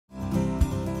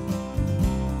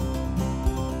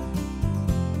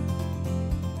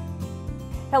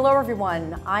Hello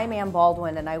everyone, I'm Ann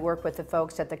Baldwin and I work with the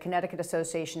folks at the Connecticut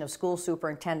Association of School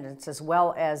Superintendents as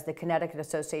well as the Connecticut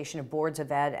Association of Boards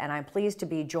of Ed, and I'm pleased to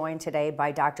be joined today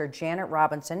by Dr. Janet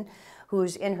Robinson,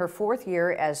 who's in her 4th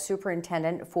year as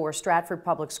superintendent for Stratford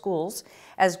Public Schools,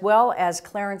 as well as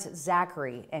Clarence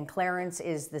Zachary, and Clarence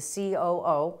is the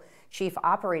COO, Chief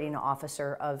Operating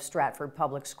Officer of Stratford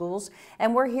Public Schools.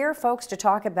 And we're here, folks, to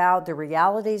talk about the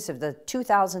realities of the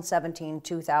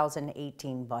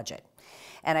 2017-2018 budget.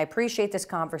 And I appreciate this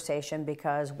conversation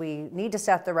because we need to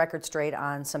set the record straight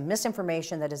on some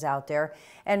misinformation that is out there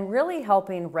and really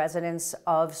helping residents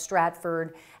of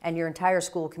Stratford and your entire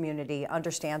school community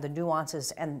understand the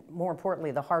nuances and, more importantly,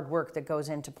 the hard work that goes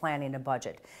into planning a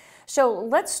budget. So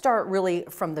let's start really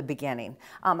from the beginning.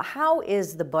 How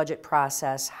is the budget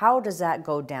process? How does that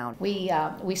go down? We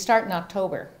start in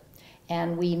October,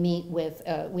 and we meet with,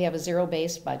 we have a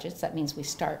zero-based budget, so that means we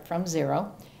start from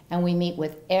zero, and we meet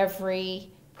with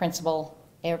every principal,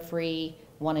 every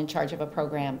one in charge of a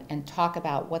program, and talk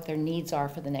about what their needs are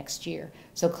for the next year.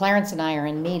 So Clarence and I are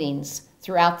in meetings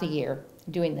throughout the year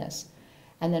doing this.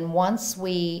 And then once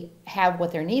we have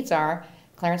what their needs are,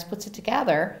 Clarence puts it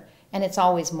together, and it's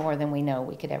always more than we know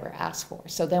we could ever ask for.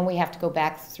 So then we have to go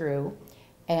back through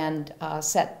and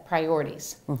set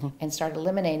priorities and start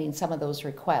eliminating some of those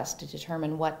requests to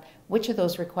determine which of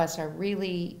those requests are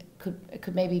really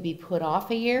could maybe be put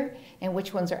off a year and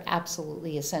which ones are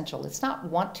absolutely essential. It's not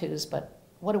want-tos, but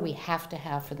what do we have to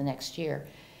have for the next year?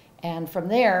 And from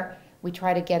there, we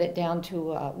try to get it down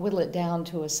to, whittle it down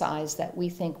to a size that we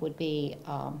think would be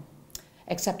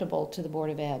acceptable to the Board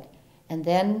of Ed. And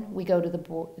then we go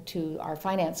to our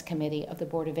finance committee of the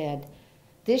Board of Ed.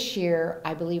 This year,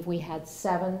 I believe we had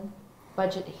 7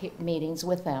 budget meetings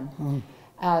with them.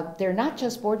 They're not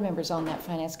just board members on that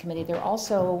finance committee, they're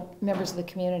also members of the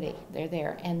community. They're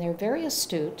there, and they're very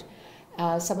astute.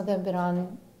 Some of them have been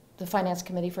on the finance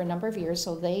committee for a number of years,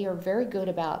 so they are very good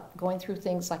about going through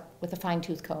things like with a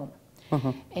fine-tooth comb.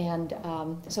 And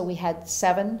so we had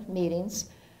 7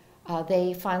 meetings.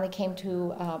 They finally came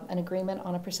to an agreement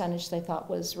on a percentage they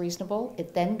thought was reasonable.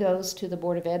 It then goes to the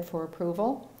Board of Ed for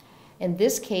approval. In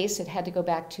this case, it had to go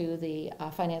back to the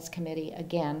Finance Committee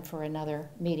again for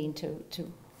another meeting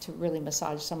to really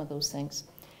massage some of those things.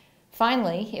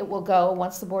 Finally, it will go,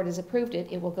 once the board has approved it,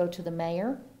 it will go to the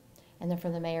mayor, and then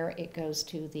from the mayor it goes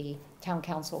to the town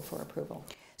council for approval.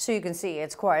 So you can see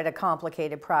it's quite a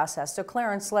complicated process. So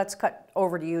Clarence, let's cut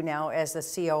over to you now as the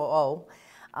COO,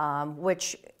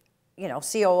 which, you know,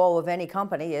 COO of any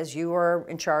company is you are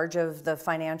in charge of the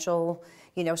financial,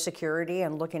 you know, security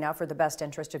and looking out for the best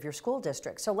interest of your school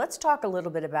district. So let's talk a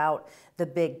little bit about the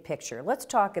big picture. Let's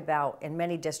talk about, in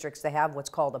many districts, they have what's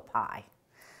called a pie.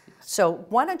 So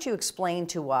why don't you explain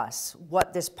to us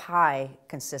what this pie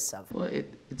consists of? Well,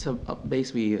 it's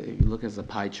basically, if you look at a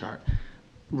pie chart,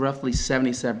 roughly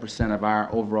 77% of our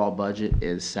overall budget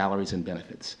is salaries and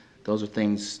benefits. Those are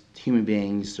things, human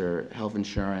beings, their health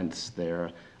insurance, their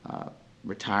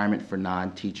retirement for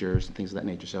non-teachers, and things of that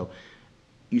nature. So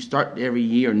you start every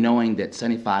year knowing that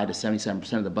 75 to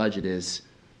 77% of the budget is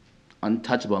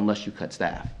untouchable unless you cut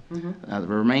staff. The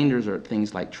remainders are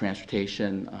things like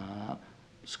transportation,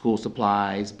 school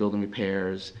supplies, building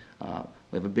repairs.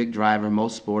 We have a big driver.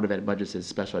 Most Board of Ed budgets is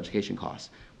special education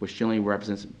costs, which generally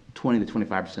represents 20 to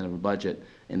 25% of the budget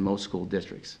in most school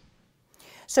districts.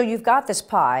 So you've got this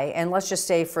pie, and let's just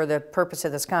say for the purpose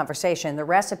of this conversation, the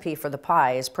recipe for the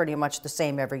pie is pretty much the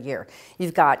same every year.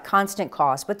 You've got constant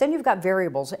costs, but then you've got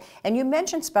variables. And you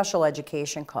mentioned special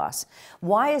education costs.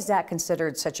 Why is that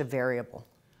considered such a variable?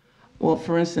 Well,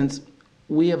 for instance,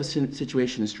 we have a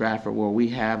situation in Stratford where we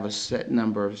have a set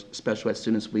number of special ed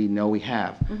students we know we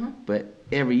have. But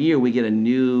every year we get a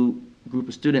new group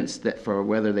of students that, for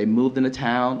whether they moved into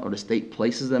town or the state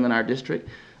places them in our district,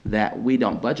 that we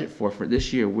don't budget for. For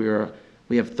this year, we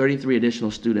have 33 additional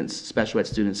students, special ed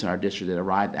students in our district that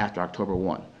arrived after October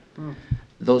 1.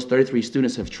 Those 33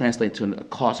 students have translated to a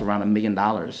cost around $1 million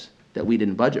that we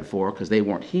didn't budget for because they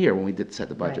weren't here when we did set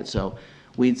the budget. Right. So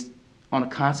we, on a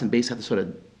constant basis, have to sort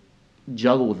of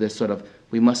juggle with this sort of,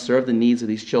 we must serve the needs of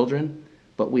these children,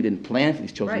 but we didn't plan for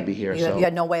these children to be here. You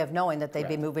had no way of knowing that they'd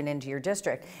be moving into your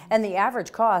district. And the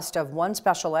average cost of one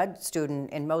special ed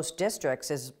student in most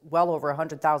districts is well over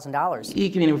 $100,000.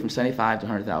 You can anywhere from $75,000 to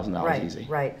 $100,000 easy.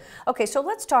 Right. Okay, so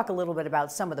let's talk a little bit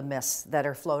about some of the myths that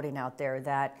are floating out there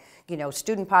that, you know,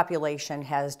 student population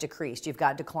has decreased. You've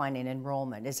got declining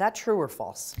enrollment. Is that true or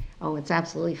false? Oh, it's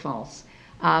absolutely false.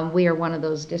 We are one of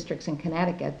those districts in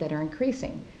Connecticut that are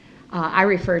increasing. I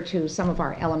refer to some of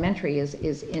our elementary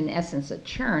is in essence a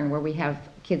churn where we have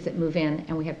kids that move in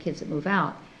and we have kids that move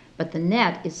out, but the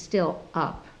net is still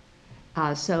up.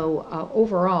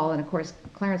 Overall, and of course,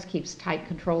 Clarence keeps tight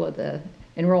control of the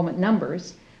enrollment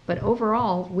numbers, but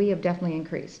overall, we have definitely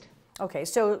increased. Okay,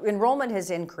 so enrollment has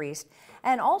increased,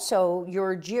 and also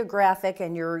your geographic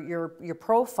and your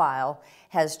profile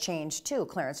has changed too.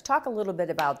 Clarence, talk a little bit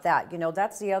about that. You know,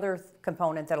 that's the other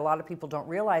component that a lot of people don't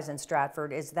realize in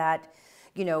Stratford is that,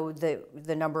 you know,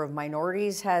 the number of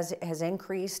minorities has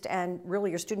increased, and really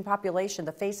your student population,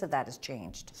 the face of that has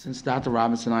changed. Since Dr.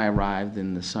 Robinson and I arrived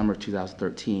in the summer of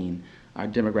 2013, our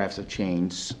demographics have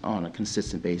changed on a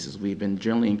consistent basis. We've been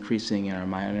generally increasing in our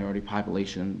minority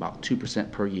population about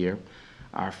 2% per year.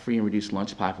 Our free and reduced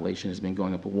lunch population has been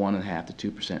going up 1.5%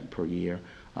 to 2% per year.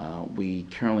 We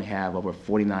currently have over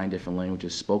 49 different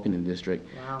languages spoken in the district.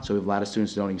 Wow. So we have a lot of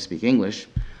students who don't even speak English.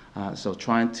 So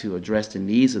trying to address the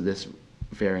needs of this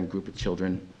varying group of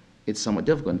children, it's somewhat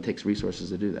difficult, and it takes resources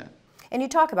to do that. And you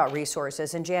talk about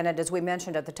resources, and Janet, as we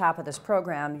mentioned at the top of this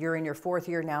program, you're in your 4th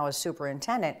year now as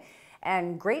superintendent,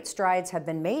 and great strides have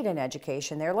been made in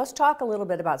education there. Let's talk a little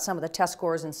bit about some of the test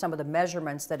scores and some of the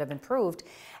measurements that have improved.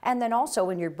 And then also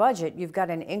in your budget, you've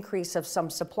got an increase of some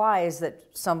supplies that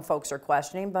some folks are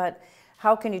questioning, but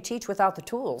how can you teach without the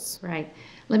tools? Right.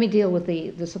 Let me deal with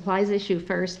the supplies issue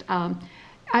first.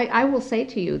 I will say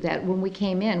to you that when we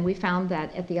came in, we found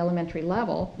that at the elementary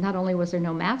level, not only was there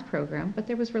no math program, but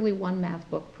there was really one math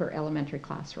book per elementary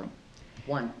classroom.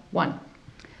 One.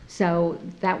 So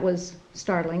that was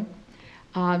startling.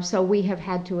 So we have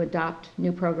had to adopt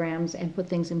new programs and put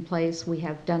things in place. We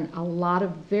have done a lot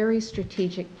of very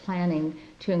strategic planning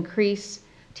to increase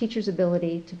teachers'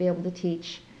 ability to be able to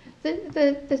teach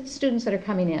the students that are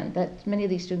coming in. That many of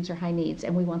these students are high needs,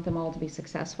 and we want them all to be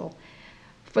successful.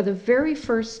 For the very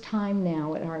first time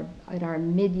now at our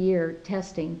mid-year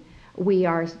testing, we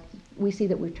see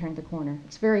that we've turned the corner.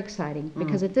 It's very exciting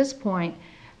because at this point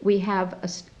we have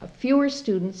fewer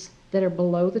students that are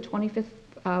below the 25th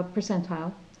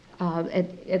percentile,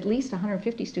 at least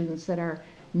 150 students that are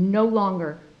no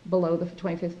longer below the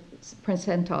 25th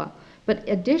percentile. But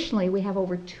additionally, we have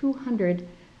over 200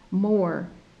 more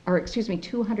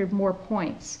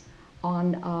points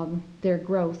on their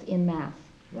growth in math.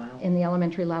 Wow. In the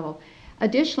elementary level.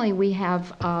 Additionally, we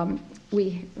have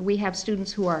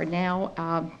students who are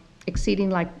now exceeding,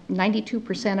 like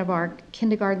 92% of our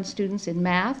kindergarten students in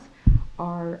math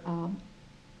are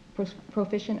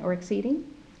proficient or exceeding,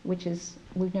 which is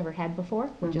we've never had before,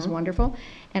 which is wonderful.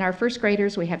 And our first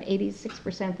graders, we have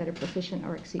 86% that are proficient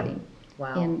or exceeding.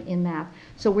 Wow. in math.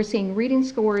 So we're seeing reading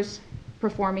scores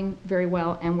performing very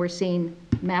well, and we're seeing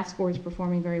math scores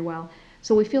performing very well.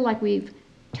 So we feel like we've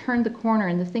turned the corner,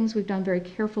 and the things we've done very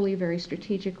carefully, very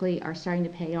strategically are starting to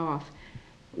pay off.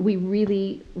 We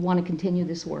really want to continue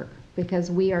this work because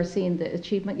we are seeing the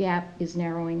achievement gap is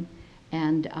narrowing,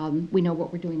 and we know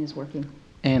what we're doing is working.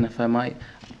 And if I might,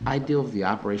 I deal with the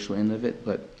operational end of it,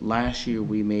 but last year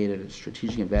we made a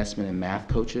strategic investment in math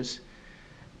coaches.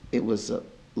 It was a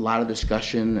lot of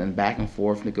discussion and back and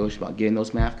forth negotiation about getting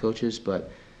those math coaches,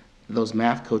 but those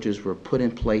math coaches were put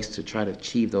in place to try to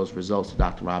achieve those results that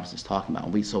Dr. Robinson is talking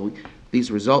about.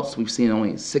 These results, we've seen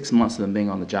only 6 months of them being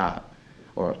on the job,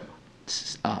 or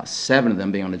 7 of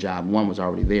them being on the job. 1 was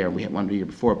already there. We had 1 the year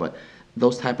before, but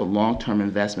those type of long-term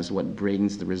investments are what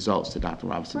brings the results that Dr.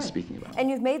 Robinson is speaking about. And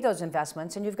you've made those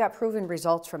investments, and you've got proven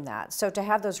results from that. So to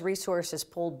have those resources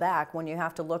pulled back when you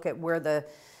have to look at where the,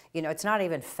 you know, it's not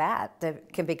even fat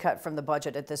that can be cut from the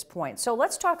budget at this point. So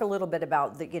let's talk a little bit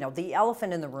about the, you know, the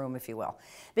elephant in the room, if you will.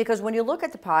 Because when you look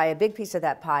at the pie, a big piece of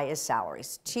that pie is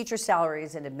salaries, teacher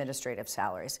salaries and administrative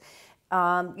salaries.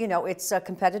 You know, it's a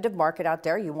competitive market out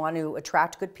there. You want to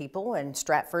attract good people, and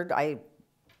Stratford,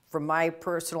 from my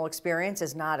personal experience,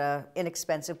 is not an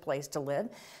inexpensive place to live.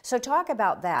 So talk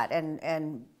about that,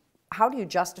 and how do you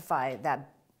justify that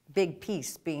big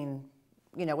piece being,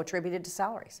 you know, attributed to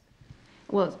salaries?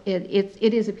 Well, it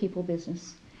is a people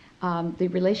business. The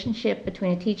relationship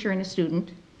between a teacher and a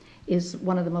student is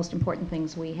one of the most important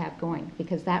things we have going,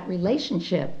 because that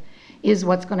relationship is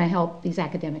what's going to help these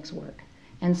academics work.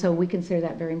 And so we consider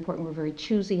that very important. We're very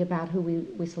choosy about who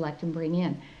we select and bring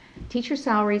in. Teacher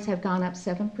salaries have gone up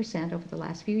 7% over the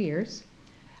last few years,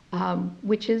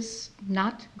 which is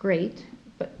not great,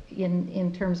 but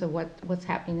in terms of what's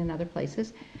happening in other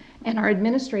places. And our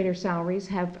administrator salaries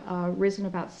have risen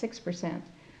about 6%.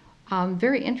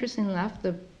 Very interestingly enough,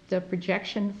 the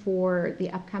projection for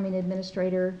the upcoming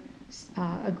administrator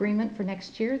agreement for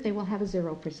next year, they will have a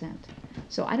 0%.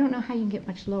 So I don't know how you can get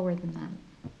much lower than that.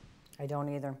 I don't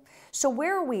either. So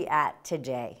where are we at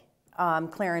today?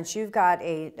 Clarence, you've got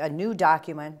a new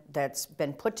document that's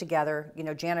been put together. You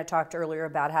know, Janet talked earlier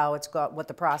about how it's got what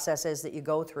the process is that you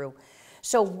go through.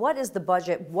 So what is the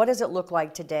budget? What does it look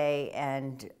like today?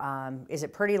 And is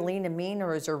it pretty lean and mean,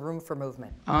 or is there room for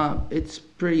movement? It's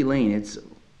pretty lean. It's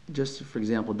just, for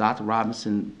example, Dr.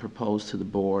 Robinson proposed to the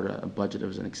board a budget that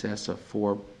was in excess of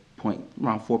around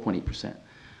 4.8%.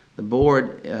 The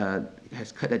board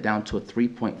has cut that down to a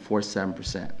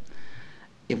 3.47%.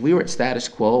 If we were at status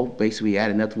quo, basically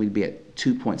added nothing, we'd be at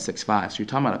 2.65. So you're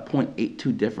talking about a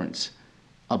 0.82 difference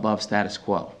above status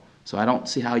quo. So I don't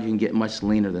see how you can get much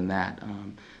leaner than that.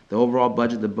 The overall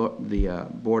budget the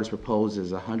board has proposed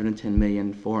is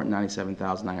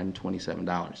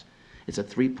 $110,497,927. It's a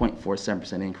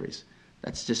 3.47% increase.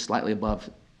 That's just slightly above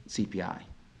CPI.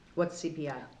 What's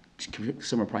CPI?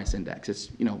 Consumer Price Index.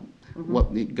 It's,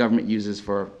 what the government uses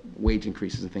for wage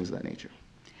increases and things of that nature.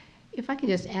 If I could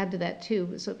just add to that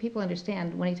too, so people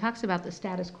understand, when he talks about the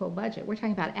status quo budget, we're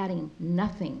talking about adding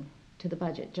nothing to the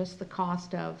budget, just the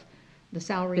cost of the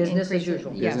salary Business increase. as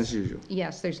usual. Yes. Business as usual.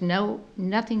 Yes, there's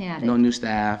nothing added. No new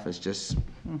staff. It's just.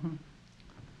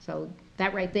 So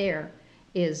that right there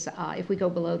is, if we go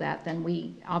below that, then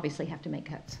we obviously have to make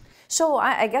cuts. So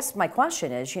I guess my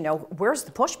question is, where's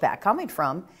the pushback coming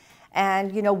from?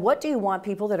 And, what do you want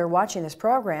people that are watching this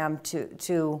program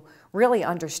to really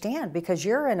understand? Because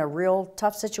you're in a real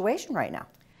tough situation right now.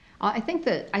 I think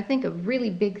a really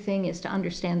big thing is to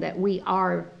understand that we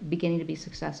are beginning to be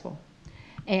successful.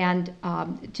 And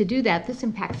to do that, this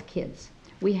impacts kids.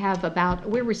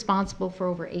 We're responsible for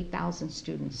over 8,000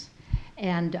 students.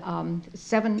 And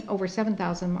over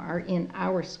 7,000 are in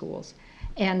our schools.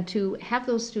 And to have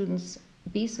those students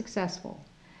be successful,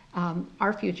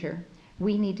 our future,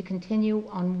 we need to continue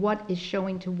on what is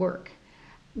showing to work.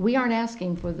 We aren't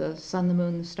asking for the sun, the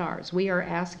moon, the stars. We are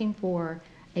asking for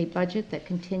a budget that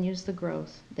continues the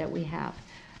growth that we have.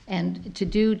 And to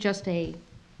do just a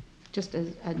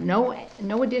no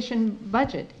addition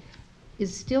budget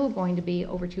is still going to be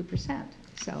over 2%.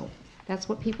 So that's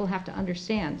what people have to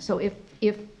understand. So if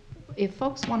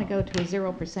folks want to go to a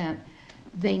 0%,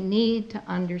 they need to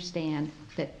understand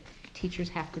that teachers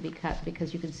have to be cut,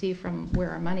 because you can see from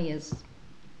where our money is,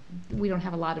 we don't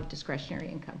have a lot of discretionary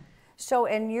income. So,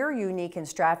 and you're unique in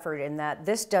Stratford in that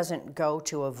this doesn't go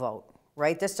to a vote,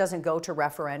 right? This doesn't go to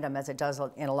referendum as it does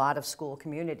in a lot of school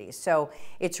communities. So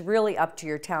it's really up to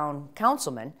your town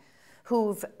councilmen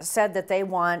who've said that they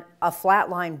want a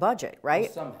flatline budget, right?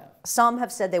 Well, some have. Some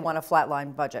have said they want a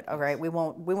flatline budget. All right, we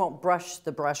won't brush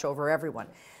the brush over everyone.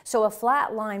 So a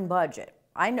flatline budget.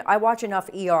 I watch enough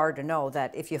ER to know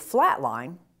that if you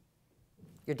flatline,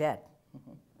 you're dead.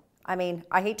 I mean,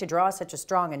 I hate to draw such a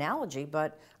strong analogy,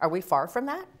 but are we far from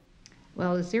that?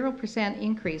 Well, the 0%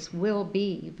 increase will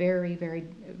be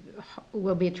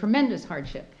will be a tremendous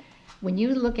hardship. When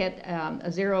you look at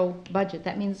a zero budget,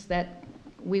 that means that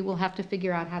we will have to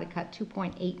figure out how to cut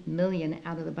 $2.8 million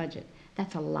out of the budget.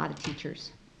 That's a lot of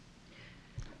teachers.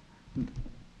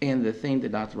 And the thing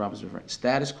that Dr. Robbins referred,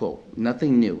 status quo,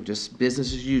 nothing new, just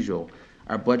business as usual.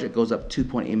 Our budget goes up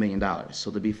 $2.8 million.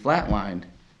 So to be flatlined,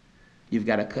 you've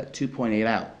got to cut 2.8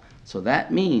 out. So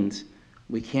that means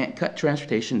we can't cut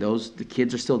transportation. The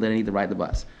kids are still there, they need to ride the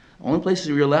bus. Only places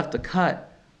we're left to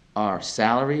cut are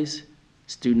salaries,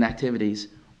 student activities,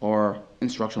 or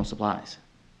instructional supplies.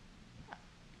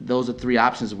 Those are three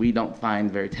options we don't find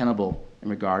very tenable in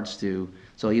regards to,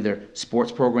 so either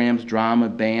sports programs, drama,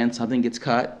 band, something gets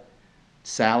cut,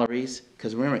 salaries,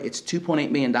 because remember, it's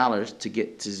 $2.8 million to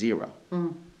get to zero.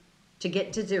 To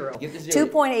get to zero. Get to zero.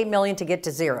 2.8 million to get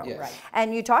to zero. Yes. Right.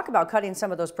 And you talk about cutting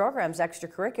some of those programs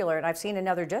extracurricular, and I've seen in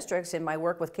other districts in my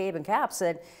work with CABE and CAPS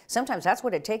that sometimes that's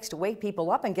what it takes to wake people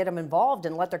up and get them involved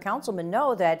and let their councilmen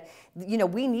know that,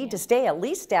 we need to stay at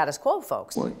least status quo,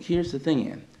 folks. Well, here's the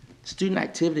thing, Ann. Student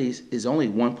activities is only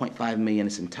 $1.5 million in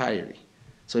its entirety.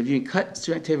 So if you cut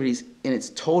student activities in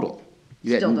its total,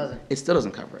 it still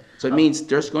doesn't cover it. So it means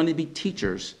there's going to be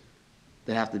teachers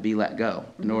that have to be let go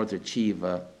in order to achieve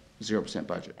a 0%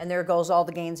 budget. And there goes all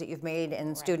the gains that you've made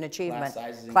in student achievement.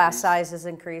 Class sizes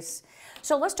increase.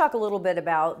 So let's talk a little bit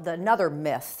about another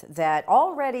myth that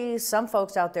already some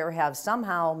folks out there have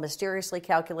somehow mysteriously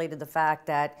calculated the fact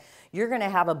that you're going to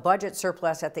have a budget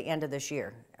surplus at the end of this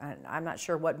year. I'm not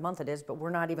sure what month it is, but we're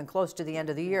not even close to the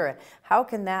end of the year. How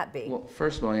can that be? Well,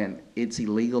 first of all, Ann, it's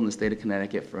illegal in the state of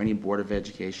Connecticut for any Board of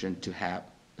Education to have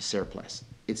a surplus.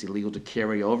 It's illegal to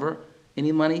carry over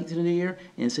any money to the new year,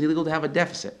 and it's illegal to have a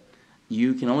deficit.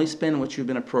 You can only spend what you've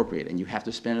been appropriated, and you have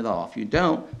to spend it all. If you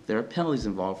don't, there are penalties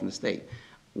involved from the state.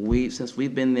 Since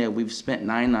we've been there, we've spent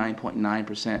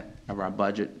 99.9% of our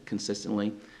budget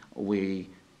consistently. We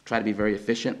try to be very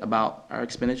efficient about our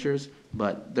expenditures,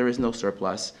 but there is no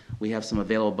surplus. We have some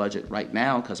available budget right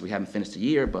now because we haven't finished the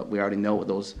year, but we already know what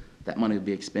those that money will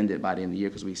be expended by the end of the year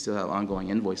because we still have ongoing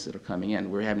invoices that are coming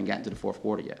in. We haven't gotten to the fourth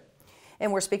quarter yet.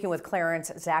 And we're speaking with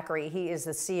Clarence Zachary. He is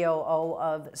the COO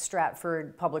of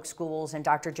Stratford Public Schools, and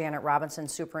Dr. Janet Robinson,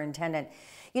 superintendent.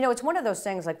 You know, it's one of those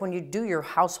things like when you do your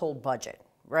household budget,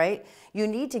 right? You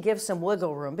need to give some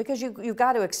wiggle room because you've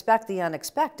got to expect the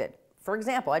unexpected. For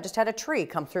example, I just had a tree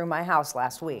come through my house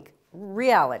last week.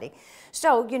 Reality.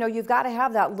 So, you know, you've got to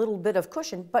have that little bit of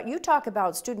cushion, but you talk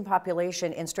about student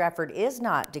population in Stratford is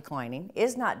not declining,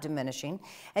 is not diminishing,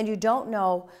 and you don't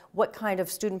know what kind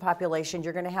of student population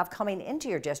you're going to have coming into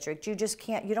your district. You just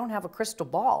can't, you don't have a crystal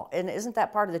ball. And isn't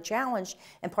that part of the challenge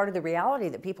and part of the reality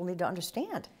that people need to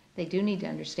understand? They do need to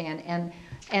understand,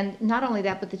 and not only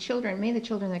that, but the children, many of the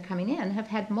children that are coming in have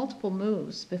had multiple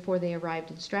moves before they arrived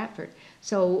in Stratford.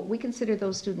 So we consider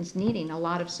those students needing a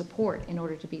lot of support in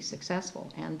order to be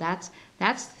successful, and that's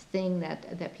the thing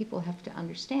that people have to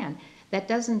understand. That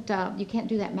doesn't, you can't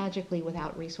do that magically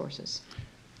without resources.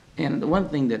 And the one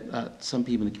thing that some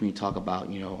people in the community talk about,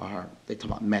 you know, they talk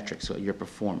about metrics, so your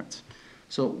performance.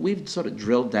 So we've sort of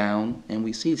drilled down, and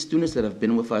we see students that have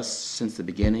been with us since the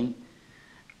beginning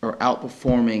are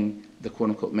outperforming the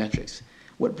quote-unquote metrics.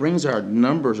 What brings our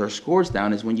numbers, our scores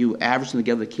down is when you average them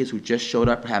together, the kids who just showed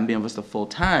up or haven't been with us the full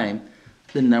time,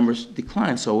 the numbers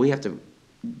decline. So we have to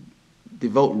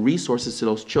devote resources to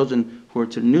those children who are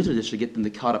new to the district, get them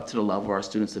to caught up to the level our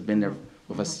students have been there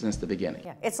with us since the beginning.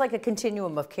 Yeah, it's like a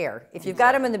continuum of care. If you've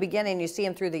got them in the beginning, you see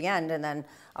them through the end, and then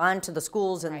on to the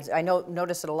schools. And I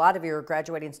notice that a lot of your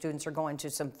graduating students are going to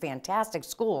some fantastic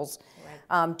schools.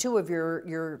 Right. Two of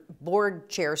your board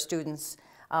chair students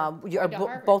are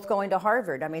both going to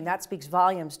Harvard. I mean, that speaks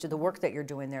volumes to the work that you're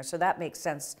doing there. So that makes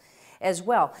sense as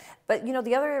well. But, you know,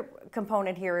 the other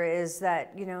component here is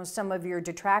that, you know, some of your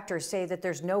detractors say that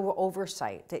there's no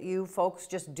oversight, that you folks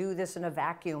just do this in a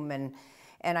vacuum,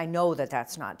 and I know that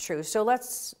that's not true. So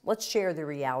let's share the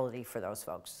reality for those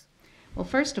folks. Well,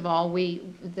 first of all,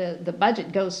 the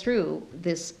budget goes through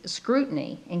this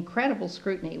scrutiny, incredible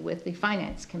scrutiny with the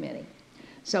Finance Committee.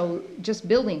 So just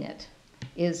building it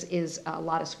is a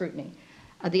lot of scrutiny.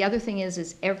 The other thing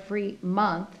is every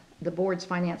month the board's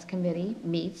Finance Committee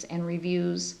meets and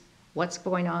reviews what's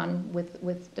going on with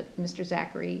Mr.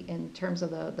 Zachary in terms of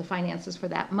the finances for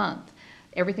that month.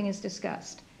 Everything is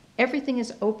discussed. Everything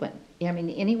is open. I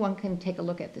mean, anyone can take a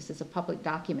look at this. It's a public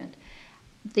document.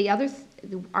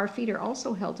 Our feet are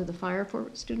also held to the fire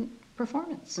for student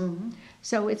performance. Mm-hmm.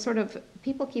 So it's sort of,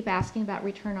 people keep asking about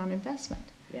return on investment.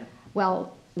 Yeah.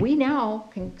 Well, we now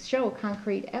can show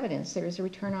concrete evidence there is a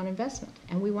return on investment,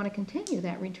 and we want to continue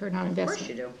that return on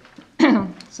investment. Of course you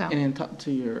do. So. And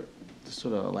to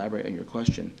sort of elaborate on your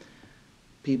question,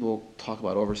 people talk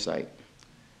about oversight.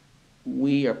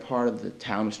 We are part of the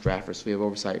town of Stratford, so we have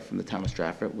oversight from the town of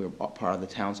Stratford. We're part of the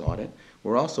town's audit.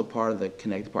 We're also part of the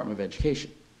Connecticut Department of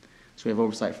Education. So we have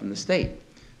oversight from the state.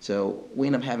 So we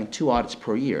end up having 2 audits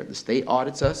per year. The state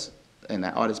audits us, and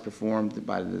that audit is performed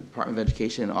by the Department of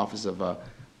Education and Office of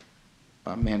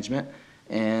Management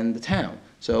and the town.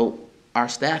 So our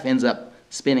staff ends up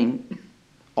spending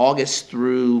August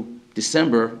through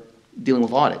December dealing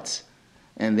with audits.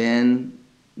 And then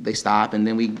they stop, and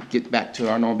then we get back to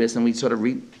our normal business, and we sort of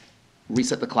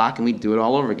reset the clock, and we do it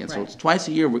all over again. Right. So it's twice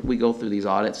a year we go through these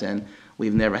audits, and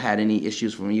we've never had any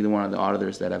issues from either one of the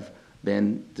auditors that have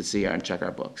been to see and check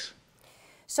our books.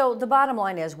 So the bottom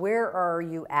line is, where are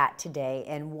you at today,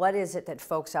 and what is it that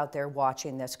folks out there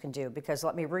watching this can do? Because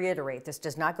let me reiterate, this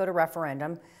does not go to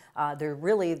referendum.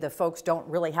 The folks don't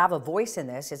really have a voice in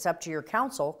this. It's up to your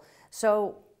council.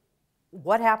 So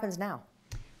what happens now?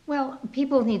 Well,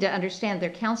 people need to understand their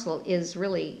council is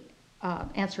really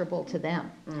answerable to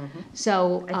them. Mm-hmm.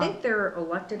 So I think they're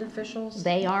elected officials.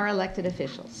 They are elected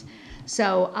officials.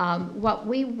 So what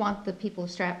we want the people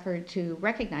of Stratford to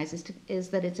recognize is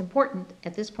that it's important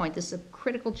at this point, this is a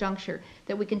critical juncture,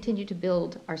 that we continue to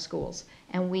build our schools.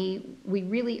 And we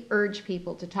really urge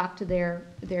people to talk to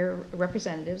their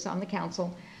representatives on the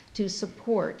council to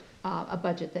support a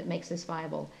budget that makes this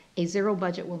viable. A zero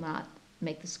budget will not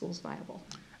make the schools viable.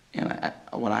 And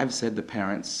what I've said to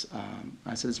parents,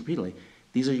 I said this repeatedly,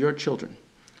 these are your children.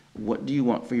 What do you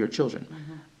want for your children?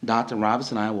 Mm-hmm. Dr.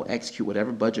 Robinson and I will execute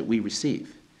whatever budget we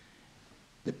receive.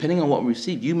 Depending on what we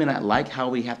receive, you may not like how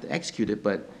we have to execute it,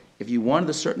 but if you want it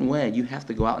a certain way, you have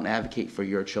to go out and advocate for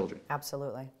your children.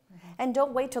 Absolutely. Mm-hmm. And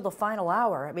don't wait till the final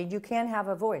hour. I mean, you can have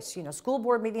a voice. You know, school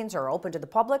board meetings are open to the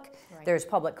public. Right. There's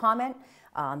public comment.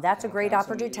 That's a great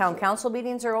opportunity. Town council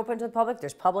meetings are open to the public.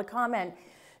 There's public comment.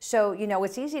 So, you know,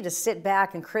 it's easy to sit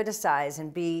back and criticize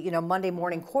and be, you know, Monday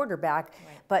morning quarterback,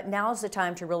 right. But now's the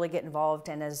time to really get involved.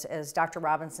 And as Dr.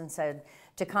 Robinson said,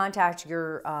 to contact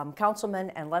your councilman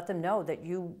and let them know that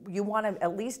you want to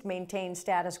at least maintain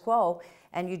status quo,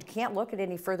 and you can't look at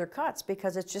any further cuts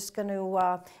because it's just going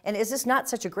to, and is this not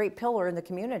such a great pillar in the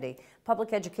community?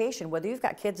 Public education, whether you've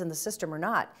got kids in the system or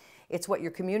not, it's what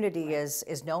your community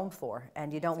is known for,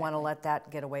 and you don't want to let that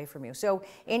get away from you. So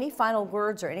any final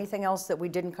words or anything else that we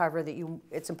didn't cover that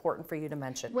it's important for you to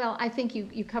mention? Well, I think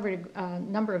you covered a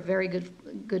number of very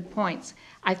good points.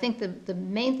 I think the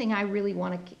main thing I really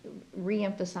want to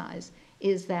reemphasize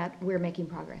is that we're making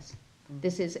progress.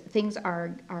 Things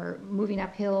are moving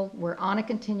uphill. We're on a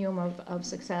continuum of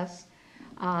success,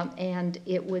 and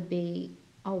it would be,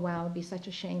 oh wow, it'd be such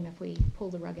a shame if we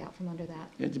pulled the rug out from under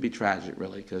that. It'd be tragic,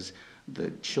 really, because the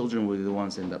children will be the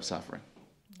ones that end up suffering.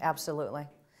 Absolutely.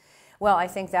 Well, I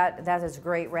think that is a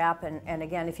great wrap, and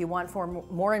again, if you want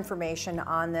more information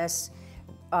on this,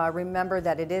 remember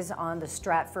that it is on the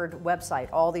Stratford website.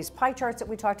 All these pie charts that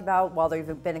we talked about, while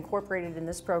they've been incorporated in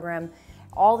this program,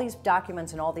 all these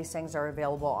documents and all these things are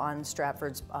available on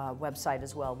Stratford's website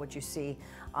as well, what you see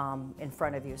in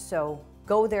front of you. So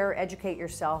go there, educate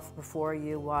yourself before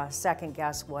you second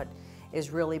guess what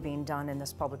is really being done in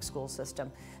this public school system.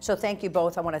 So thank you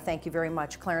both. I want to thank you very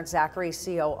much. Clarence Zachary,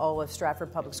 COO of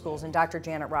Stratford Public Schools, and Dr.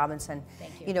 Janet Robinson.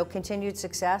 Thank you. You know, continued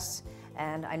success,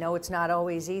 and I know it's not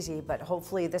always easy, but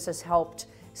hopefully this has helped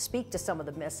speak to some of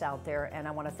the myths out there, and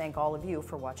I want to thank all of you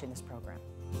for watching this program.